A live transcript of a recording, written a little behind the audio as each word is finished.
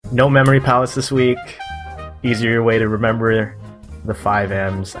No memory palace this week. Easier way to remember the 5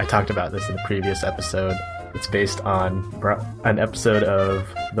 M's. I talked about this in the previous episode. It's based on an episode of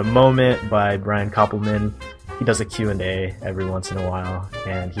The Moment by Brian Koppelman. He does a Q&A every once in a while,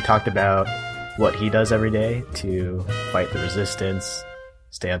 and he talked about what he does every day to fight the resistance,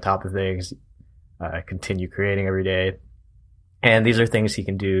 stay on top of things, continue creating every day. And these are things he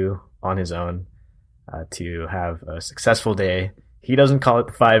can do on his own to have a successful day. He doesn't call it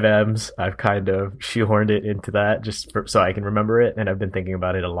the 5 M's. I've kind of shoehorned it into that so I can remember it, and I've been thinking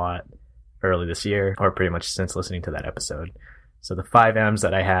about it a lot early this year, or pretty much since listening to that episode. So the 5 M's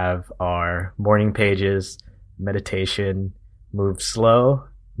that I have are morning pages, meditation, move slow,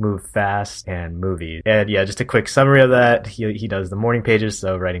 move fast, and movies. And yeah, just a quick summary of that. He does the morning pages,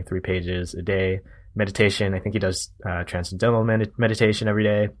 so writing 3 pages a day. Meditation, I think he does transcendental meditation every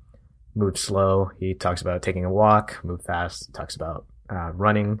day. Move slow, he talks about taking a walk. Move fast, he talks about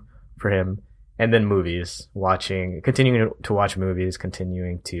running for him. And then movies, continuing to watch movies,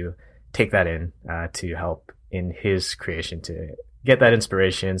 continuing to take that in to help in his creation, to get that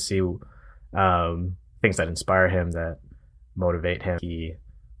inspiration, see things that inspire him, that motivate him. He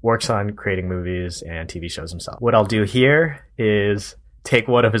works on creating movies and TV shows himself. What I'll do here is take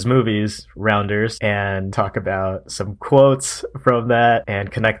one of his movies, Rounders, and talk about some quotes from that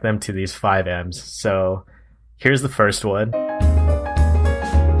and connect them to these 5 M's. So here's the first one.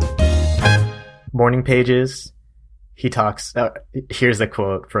 Morning pages. He talks, here's the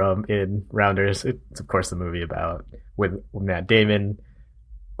quote from in Rounders. It's of course the movie with Matt Damon,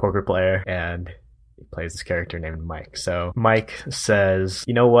 poker player, and he plays this character named Mike. So Mike says,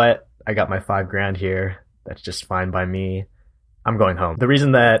 "You know what? I got my $5,000 here. That's just fine by me. I'm going home." The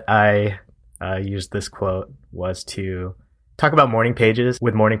reason that I used this quote was to talk about morning pages.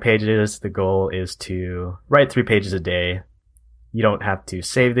 With morning pages, the goal is to write 3 pages a day. You don't have to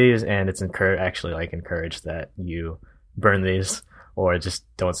save these, and it's encouraged that you burn these or just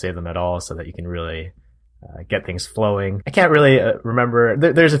don't save them at all, so that you can really get things flowing. I can't really remember.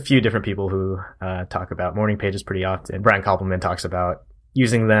 There's a few different people who talk about morning pages pretty often. Brian Koppelman talks about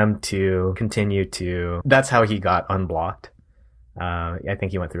using them to continue to... That's how he got unblocked. I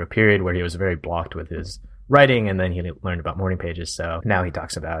think he went through a period where he was very blocked with his writing, and then he learned about morning pages. So now he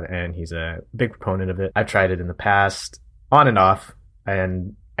talks about it, and he's a big proponent of it. I've tried it in the past, on and off,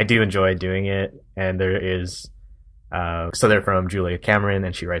 and I do enjoy doing it. And there is, so they're from Julia Cameron,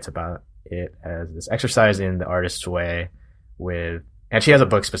 and she writes about it as this exercise in the artist's way and she has a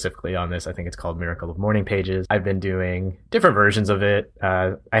book specifically on this. I think it's called Miracle of Morning Pages. I've been doing different versions of it.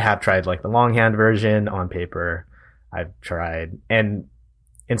 I have tried like the longhand version on paper. I've tried, and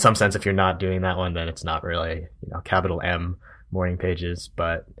in some sense, if you're not doing that one, then it's not really, capital M morning pages.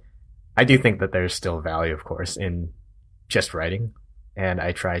 But I do think that there's still value, of course, in just writing. And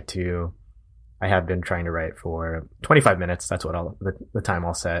I have been trying to write for 25 minutes. That's what the time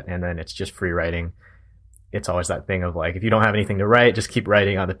I'll set. And then it's just free writing. It's always that thing of like, if you don't have anything to write, just keep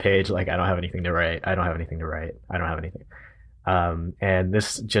writing on the page. Like, I don't have anything to write. I don't have anything to write. I don't have anything. And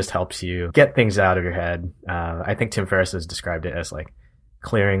this just helps you get things out of your head. I think Tim Ferriss has described it as like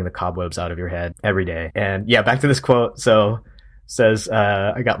clearing the cobwebs out of your head every day. And yeah, back to this quote. So says,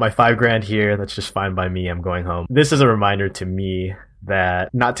 I got my $5,000 here. That's just fine by me. I'm going home. This is a reminder to me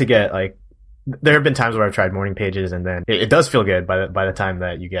that not to get like, there have been times where I've tried morning pages, and then it does feel good by the time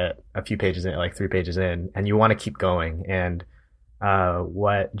that you get a few pages in, like 3 pages in, and you want to keep going. And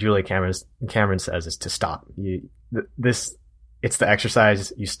what Julia Cameron says is to stop. It's the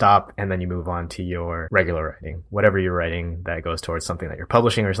exercise. You stop, and then you move on to your regular writing, whatever you're writing that goes towards something that you're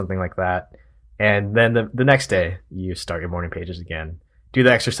publishing or something like that. And then the next day you start your morning pages again, do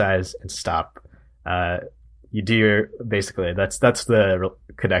the exercise and stop. You do basically that's the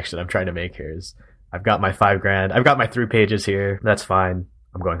connection I'm trying to make here is I've got my $5,000. I've got my 3 pages here. That's fine.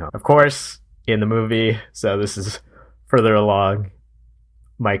 I'm going home. Of course, in the movie, so this is further along,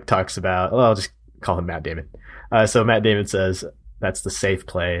 Mike talks about, I'll just call him Matt Damon. So Matt Damon says, that's the safe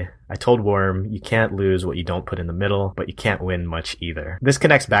play. I told Worm, you can't lose what you don't put in the middle, but you can't win much either. This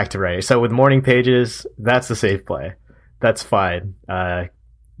connects back to writing. So with morning pages, that's the safe play. That's fine.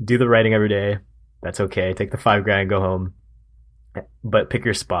 Do the writing every day. That's okay. Take the $5,000, go home, but pick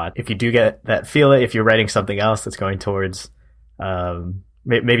your spot. If you do get that, feel it. If you're writing something else that's going towards,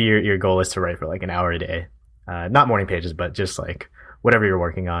 maybe your goal is to write for like an hour a day, not morning pages, but just like whatever you're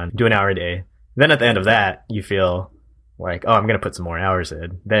working on, do an hour a day. Then at the end of that, you feel like, oh, I'm going to put some more hours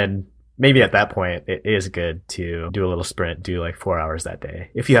in. Then maybe at that point, it is good to do a little sprint, do like 4 hours that day,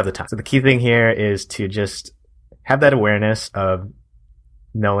 if you have the time. So the key thing here is to just have that awareness of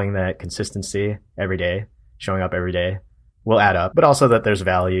knowing that consistency every day, showing up every day, will add up, but also that there's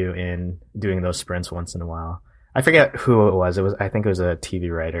value in doing those sprints once in a while. I forget who it was. I think it was a TV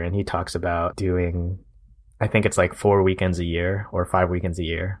writer, and he talks about doing, I think it's like 4 weekends a year or 5 weekends a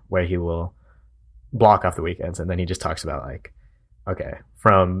year where he will block off the weekends. And then he just talks about like, okay,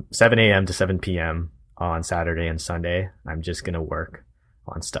 from 7 a.m. to 7 p.m. on Saturday and Sunday, I'm just going to work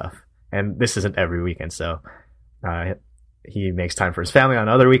on stuff. And this isn't every weekend. So, he makes time for his family on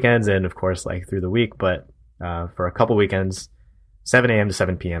other weekends and of course like through the week, but for a couple weekends, 7 a.m. to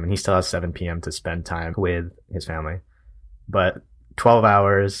 7 p.m. and he still has 7 p.m. to spend time with his family, but 12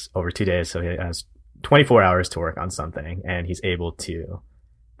 hours over 2 days. So he has 24 hours to work on something, and he's able to,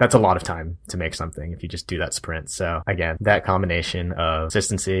 that's a lot of time to make something if you just do that sprint. So again, that combination of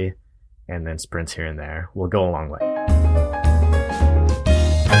consistency and then sprints here and there will go a long way.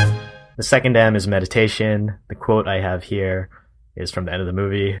 The second M is meditation. The quote I have here is from the end of the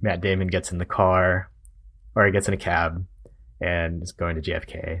movie. Matt Damon gets in the car, or he gets in a cab and is going to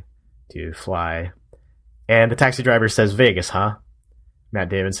JFK to fly. And the taxi driver says, "Vegas, huh?" Matt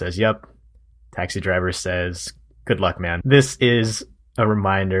Damon says, "Yep." Taxi driver says, "Good luck, man." This is a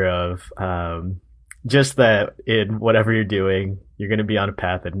reminder of just that in whatever you're doing, you're going to be on a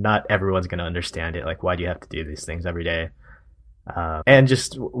path that not everyone's going to understand it. Like, why do you have to do these things every day? And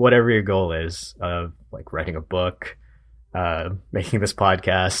just whatever your goal is, like writing a book, making this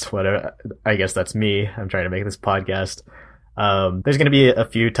podcast, whatever. I guess that's me. I'm trying to make this podcast. There's going to be a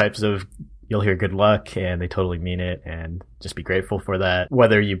few types of, you'll hear good luck and they totally mean it, and just be grateful for that,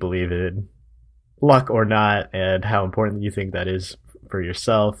 whether you believe in luck or not and how important you think that is for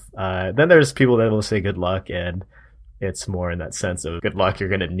yourself. Then there's people that will say good luck, and it's more in that sense of good luck, you're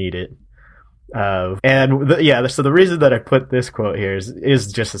going to need it. So the reason that I put this quote here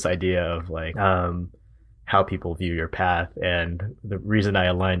is just this idea of like how people view your path, and the reason I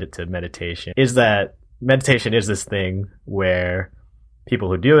aligned it to meditation is that meditation is this thing where people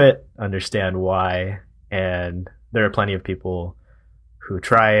who do it understand why, and there are plenty of people who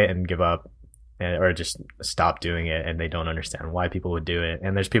try it and give up or just stop doing it, and they don't understand why people would do it.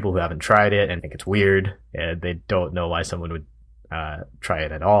 And there's people who haven't tried it and think it's weird, and they don't know why someone would try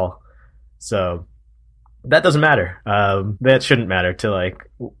it at all. So that doesn't matter. That shouldn't matter to like,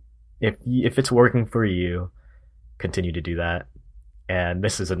 if it's working for you, continue to do that. And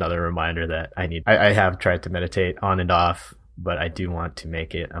this is another reminder that I have tried to meditate on and off, but I do want to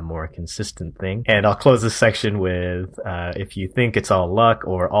make it a more consistent thing. And I'll close this section with, if you think it's all luck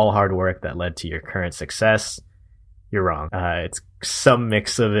or all hard work that led to your current success, you're wrong. It's some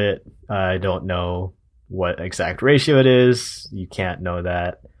mix of it. I don't know what exact ratio it is. You can't know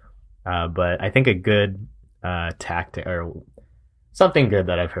that. But I think a good tactic, or something good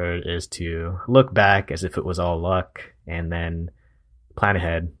that I've heard, is to look back as if it was all luck, and then plan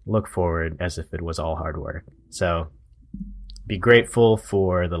ahead, look forward as if it was all hard work. So be grateful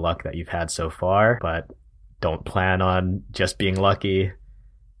for the luck that you've had so far, but don't plan on just being lucky.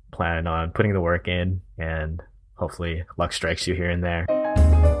 Plan on putting the work in, and hopefully luck strikes you here and there.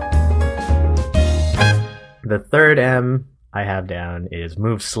 The third M I have down is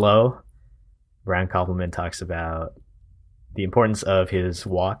move slow. Brian Koppelman talks about the importance of his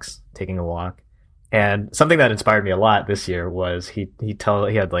walks, taking a walk. And something that inspired me a lot this year was he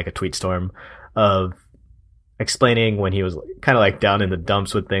had like a tweet storm of explaining when he was kind of like down in the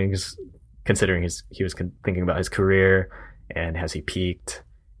dumps with things, considering he was thinking about his career and has he peaked?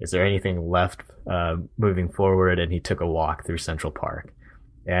 Is there anything left moving forward? And he took a walk through Central Park.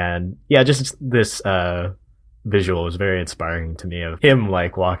 And yeah, just this visual was very inspiring to me, of him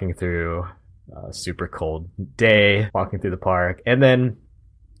like walking through a super cold day, walking through the park. And then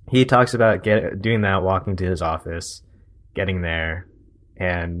he talks about doing that, walking to his office, getting there,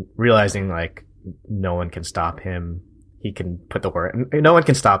 and realizing like no one can stop him. He can put the work, no one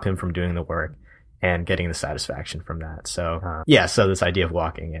can stop him from doing the work and getting the satisfaction from that. So so this idea of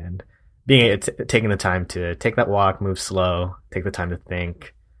walking and taking the time to take that walk, move slow, take the time to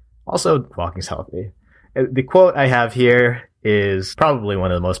think. Also, walking's healthy. The quote I have here is probably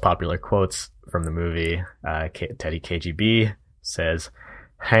one of the most popular quotes from the movie. Teddy KGB says,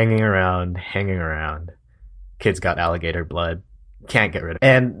 hanging around, kids got alligator blood, can't get rid of it.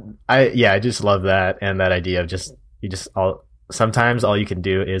 And I just love that, and that idea of sometimes all you can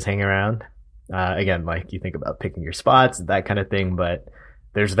do is hang around. Again, like you think about picking your spots, that kind of thing, but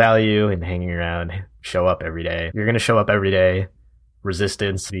there's value in hanging around. Show up every day. You're going to show up every day.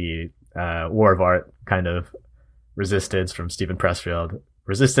 Resistance, the War of Art kind of resistance from Stephen Pressfield.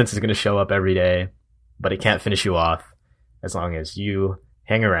 Resistance is going to show up every day, but it can't finish you off as long as you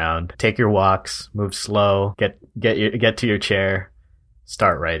hang around, take your walks, move slow, get to your chair,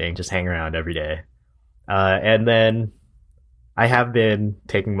 start writing, just hang around every day. And then I have been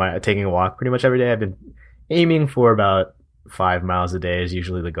taking a walk pretty much every day. I've been aiming for about 5 miles a day is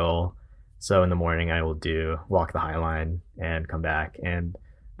usually the goal. So in the morning I will walk the High Line and come back, and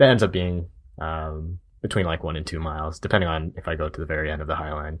that ends up being between like 1 and 2 miles, depending on if I go to the very end of the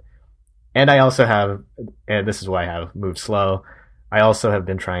High Line. And I also have, and this is why I have moved slow, I also have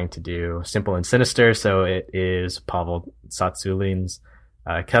been trying to do Simple and Sinister. So it is Pavel Tsatsulin's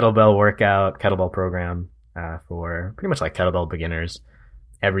kettlebell program for pretty much like kettlebell beginners.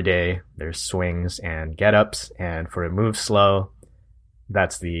 Every day there's swings and get-ups, and for a move slow,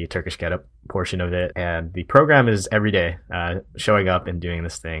 that's the Turkish get-up portion of it. And the program is every day, showing up and doing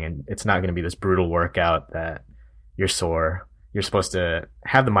this thing. And it's not going to be this brutal workout that you're sore. You're supposed to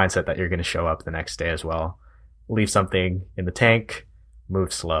have the mindset that you're going to show up the next day as well. Leave something in the tank,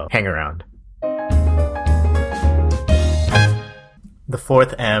 move slow, hang around. The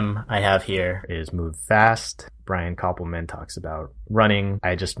fourth M I have here is move fast. Brian Koppelman talks about running.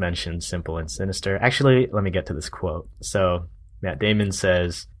 I just mentioned Simple and Sinister. Actually, let me get to this quote. So Matt Damon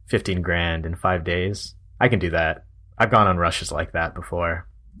says 15 grand in 5 days. I can do that. I've gone on rushes like that before.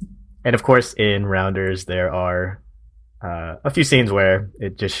 And of course, in Rounders, there are a few scenes where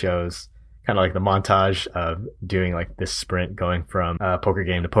it just shows kind of like the montage of doing like this sprint, going from poker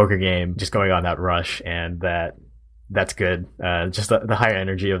game to poker game, just going on that rush. And that's good. Just the higher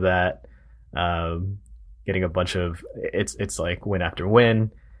energy of that, getting a bunch of, it's like win after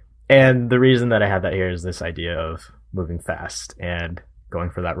win. And the reason that I have that here is this idea of moving fast and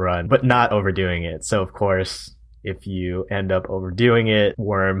going for that run, but not overdoing it. So of course, if you end up overdoing it,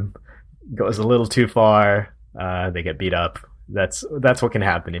 Worm goes a little too far, they get beat up. That's what can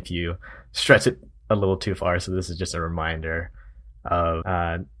happen if you stretch it a little too far. So this is just a reminder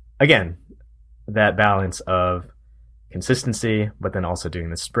of, again, that balance of consistency, but then also doing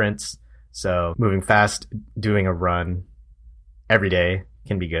the sprints. So moving fast, doing a run every day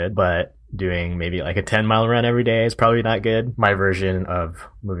can be good, but doing maybe like a 10-mile run every day is probably not good. My version of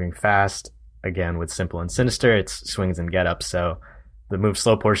moving fast, again, with Simple and Sinister, it's swings and get-ups. So the move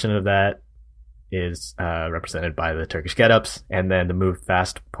slow portion of that is represented by the Turkish get-ups, and then the move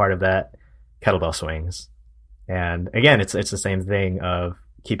fast part of that, kettlebell swings. And again, it's the same thing of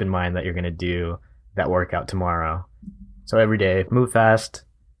keep in mind that you're going to do that workout tomorrow. So every day, move fast,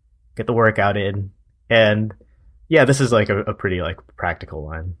 get the workout in. And yeah, this is like a pretty like practical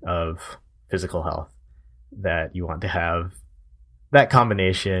one of physical health, that you want to have that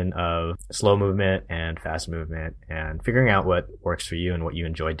combination of slow movement and fast movement, and figuring out what works for you and what you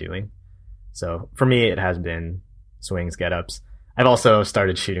enjoy doing. So for me, it has been swings, get-ups. I've also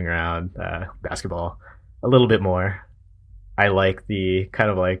started shooting around basketball a little bit more. I like the kind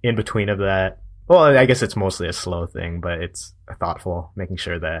of like in between of that. Well, I guess it's mostly a slow thing, but it's thoughtful, making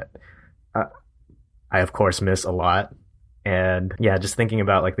sure that I, of course, miss a lot. And yeah, just thinking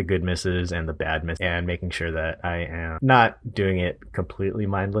about like the good misses and the bad misses, and making sure that I am not doing it completely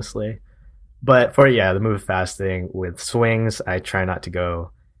mindlessly. But for, the move fast thing with swings, I try not to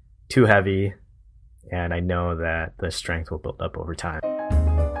go too heavy, and I know that the strength will build up over time.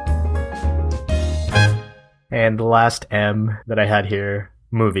 And the last M that I had here,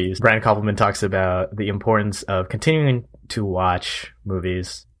 movies. Brian Koppelman talks about the importance of continuing to watch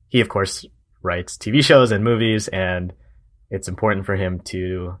movies. He, of course, writes TV shows and movies, and it's important for him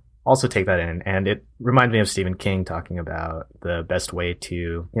to also take that in. And it reminds me of Stephen King talking about the best way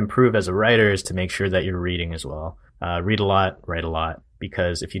to improve as a writer is to make sure that you're reading as well. Read a lot, write a lot.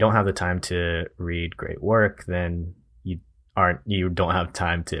 Because if you don't have the time to read great work, then you don't have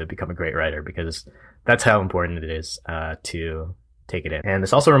time to become a great writer, because that's how important it is to take it in. And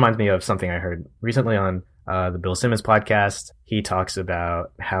this also reminds me of something I heard recently on the Bill Simmons podcast. He talks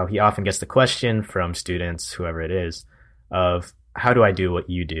about how he often gets the question from students, whoever it is, of how do I do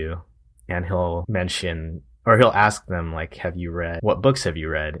what you do? And he'll mention, or he'll ask them, like, what books have you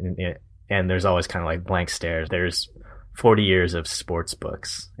read? And there's always kind of like blank stares. There's 40 years of sports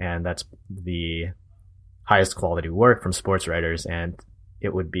books, and that's the highest quality work from sports writers. And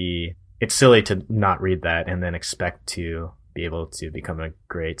it's silly to not read that and then expect to be able to become a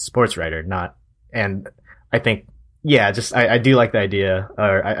great sports writer. And I think, I do like the idea,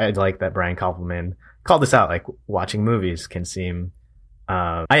 or I like that Brian Koppelman called this out, like watching movies can seem,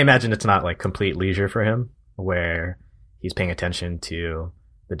 I imagine it's not like complete leisure for him, where he's paying attention to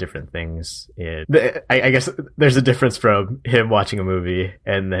the different things. I guess there's a difference from him watching a movie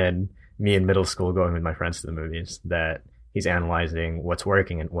and then me in middle school going with my friends to the movies, that he's analyzing what's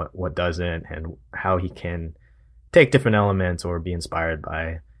working and what doesn't, and how he can take different elements or be inspired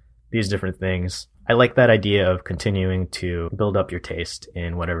by these different things. I like that idea of continuing to build up your taste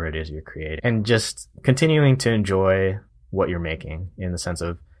in whatever it is you're creating, and just continuing to enjoy what you're making, in the sense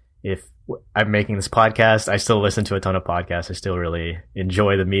of, if I'm making this podcast, I still listen to a ton of podcasts. I still really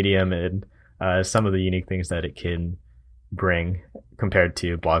enjoy the medium and some of the unique things that it can bring compared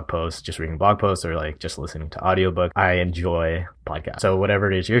to blog posts, just reading blog posts, or like just listening to audiobook. I enjoy podcasts. So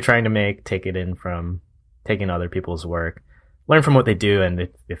whatever it is you're trying to make, take it in from taking other people's work, learn from what they do. And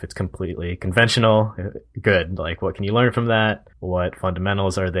if it's completely conventional, good. Like, what can you learn from that? What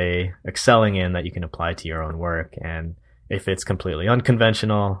fundamentals are they excelling in that you can apply to your own work? And if it's completely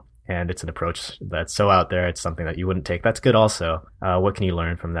unconventional and it's an approach that's so out there, it's something that you wouldn't take, that's good also. What can you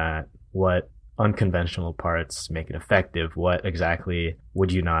learn from that? What unconventional parts make it effective? What exactly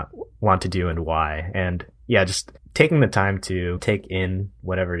would you not want to do, and why? And yeah, just taking the time to take in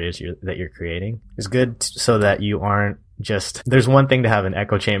whatever it is that you're creating is good, so that you aren't just, there's one thing to have an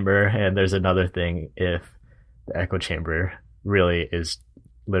echo chamber, and there's another thing if the echo chamber really is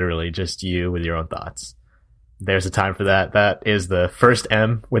literally just you with your own thoughts. There's a time for that. That is the first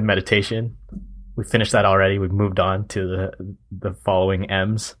M with meditation. We finished that already. We've moved on to the following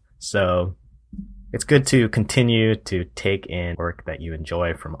M's. So it's good to continue to take in work that you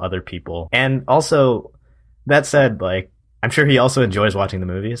enjoy from other people. And also, that said, like, I'm sure he also enjoys watching the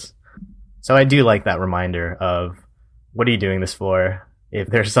movies. So I do like that reminder of, what are you doing this for? If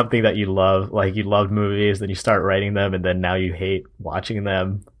there's something that you love, like you loved movies, then you start writing them, and then now you hate watching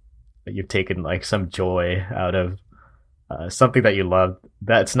them, but you've taken like some joy out of something that you love,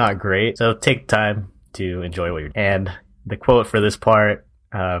 that's not great. So take time to enjoy what you're doing. And the quote for this part,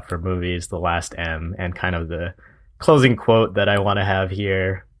 for movies, the last M, and kind of the closing quote that I want to have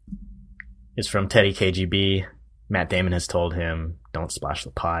here, is from Teddy KGB. Matt Damon has told him, don't splash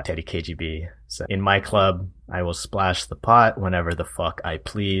the pot. Teddy KGB said, in my club, I will splash the pot whenever the fuck I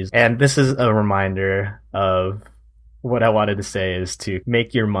please. And this is a reminder of what I wanted to say, is to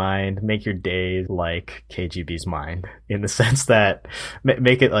make your mind, make your days like KGB's mind, in the sense that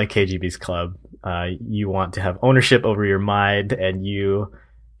make it like KGB's club. You want to have ownership over your mind, and you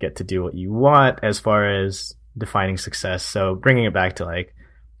get to do what you want as far as defining success. So bringing it back to like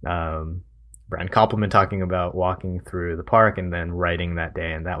Brian Koppelman talking about walking through the park and then writing that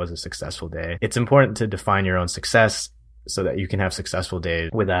day, and that was a successful day. It's important to define your own success so that you can have successful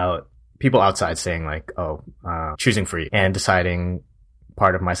days without people outside saying like, choosing for you and deciding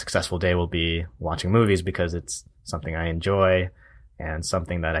part of my successful day will be watching movies because it's something I enjoy and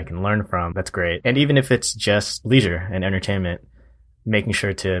something that I can learn from. That's great. And even if it's just leisure and entertainment, making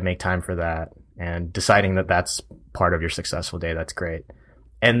sure to make time for that and deciding that that's part of your successful day, that's great.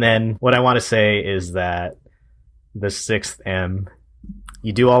 And then what I want to say is that the sixth M,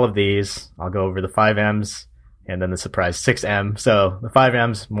 you do all of these. I'll go over the 5 M's and then the surprise 6M. So the 5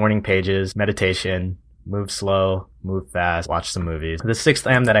 M's, morning pages, meditation, move slow, move fast, watch some movies. The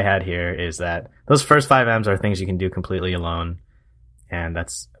 6th M that I had here is that those first 5 M's are things you can do completely alone, and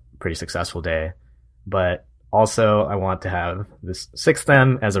that's a pretty successful day. But also, I want to have this 6th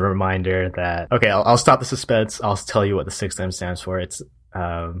M as a reminder that, okay, I'll stop the suspense. I'll tell you what the 6th M stands for. It's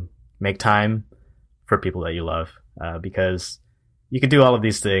make time for people that you love, because you can do all of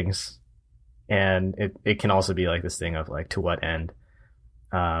these things, and it can also be like this thing of like, to what end?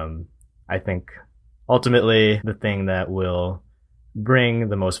 I think ultimately the thing that will bring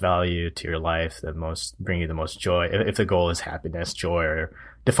the most value to your life, bring you the most joy, if the goal is happiness, joy, or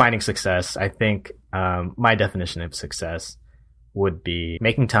defining success, I think my definition of success would be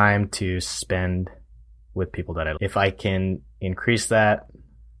making time to spend with people that I love. If I can increase that,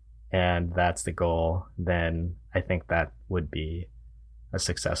 and that's the goal, then I think that would be a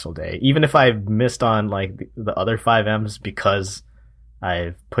successful day. Even if I've missed on like the other 5 M's because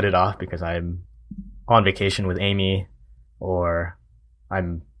I've put it off because I'm on vacation with Amy, or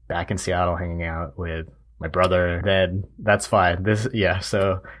I'm back in Seattle hanging out with my brother, then that's fine.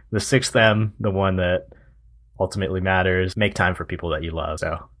 So the 6th M, the one that ultimately matters, make time for people that you love.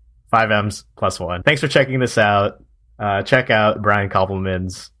 So 5 M's plus 1. Thanks for checking this out. Check out Brian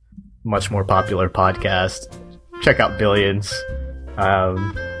Koppelman's much more popular podcast. Check out Billions.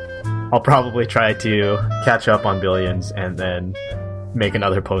 I'll probably try to catch up on Billions and then make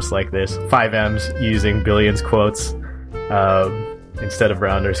another post like this. 5 M's using Billions quotes instead of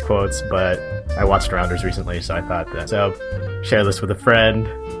Rounders quotes, but I watched Rounders recently, so I thought that. So share this with a friend,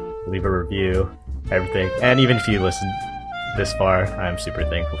 leave a review, everything. And even if you listen this far, I'm super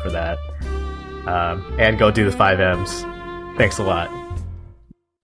thankful for that. And go do the 5 M's. Thanks a lot.